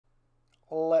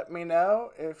Let me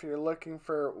know if you're looking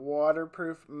for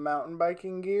waterproof mountain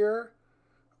biking gear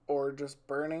or just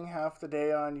burning half the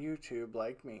day on YouTube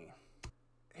like me.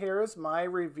 Here is my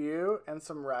review and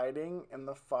some riding in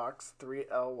the Fox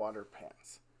 3L water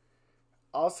pants.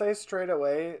 I'll say straight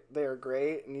away they are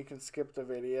great and you can skip the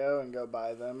video and go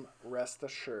buy them, rest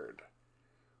assured.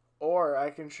 Or I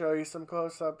can show you some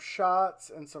close-up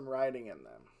shots and some riding in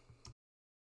them.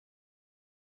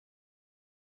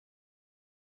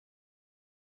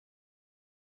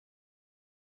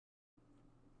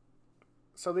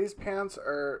 So these pants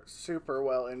are super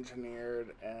well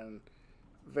engineered and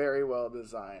very well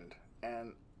designed.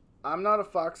 And I'm not a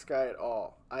Fox guy at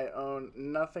all. I own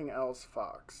nothing else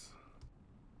Fox.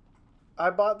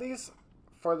 I bought these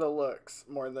for the looks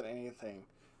more than anything.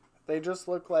 They just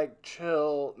look like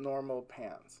chill, normal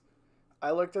pants. I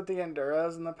looked at the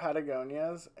Enduras and the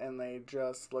Patagonias, and they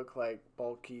just look like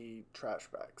bulky trash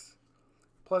bags.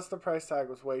 Plus, the price tag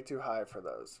was way too high for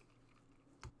those.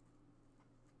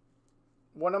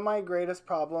 One of my greatest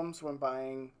problems when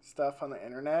buying stuff on the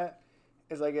internet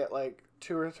is I get like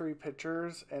 2 or 3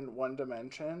 pictures in one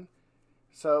dimension.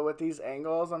 So with these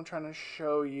angles, I'm trying to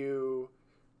show you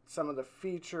some of the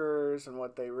features and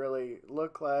what they really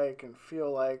look like and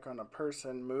feel like on a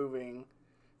person moving.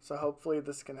 So hopefully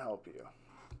this can help you.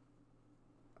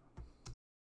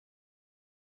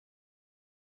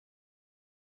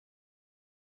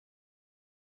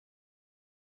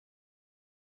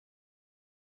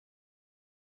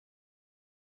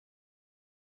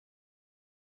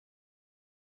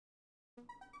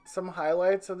 Some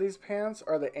highlights of these pants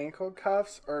are the ankle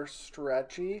cuffs are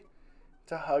stretchy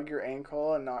to hug your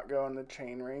ankle and not go in the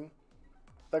chain ring.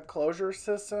 The closure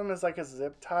system is like a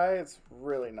zip tie. It's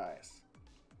really nice.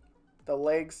 The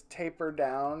legs taper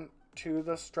down to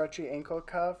the stretchy ankle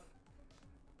cuff.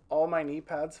 All my knee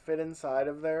pads fit inside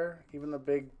of there, even the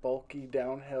big bulky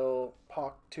downhill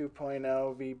POC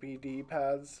 2.0 VPD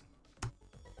pads.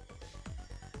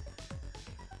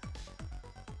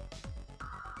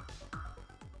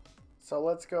 So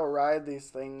let's go ride these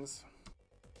things.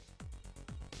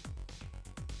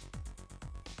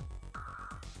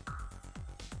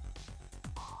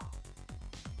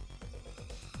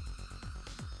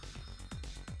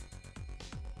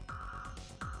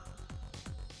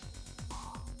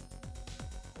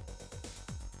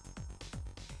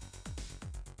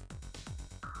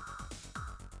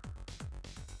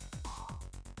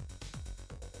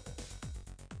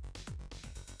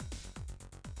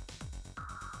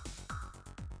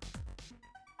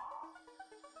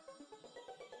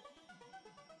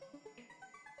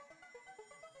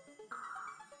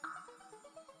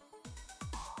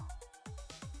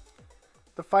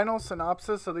 The final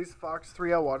synopsis of these Fox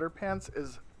 3L water pants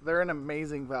is they're an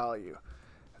amazing value.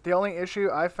 The only issue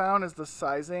I found is the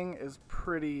sizing is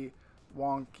pretty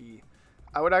wonky.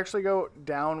 I would actually go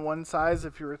down one size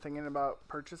if you were thinking about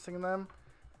purchasing them,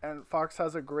 and Fox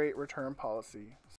has a great return policy.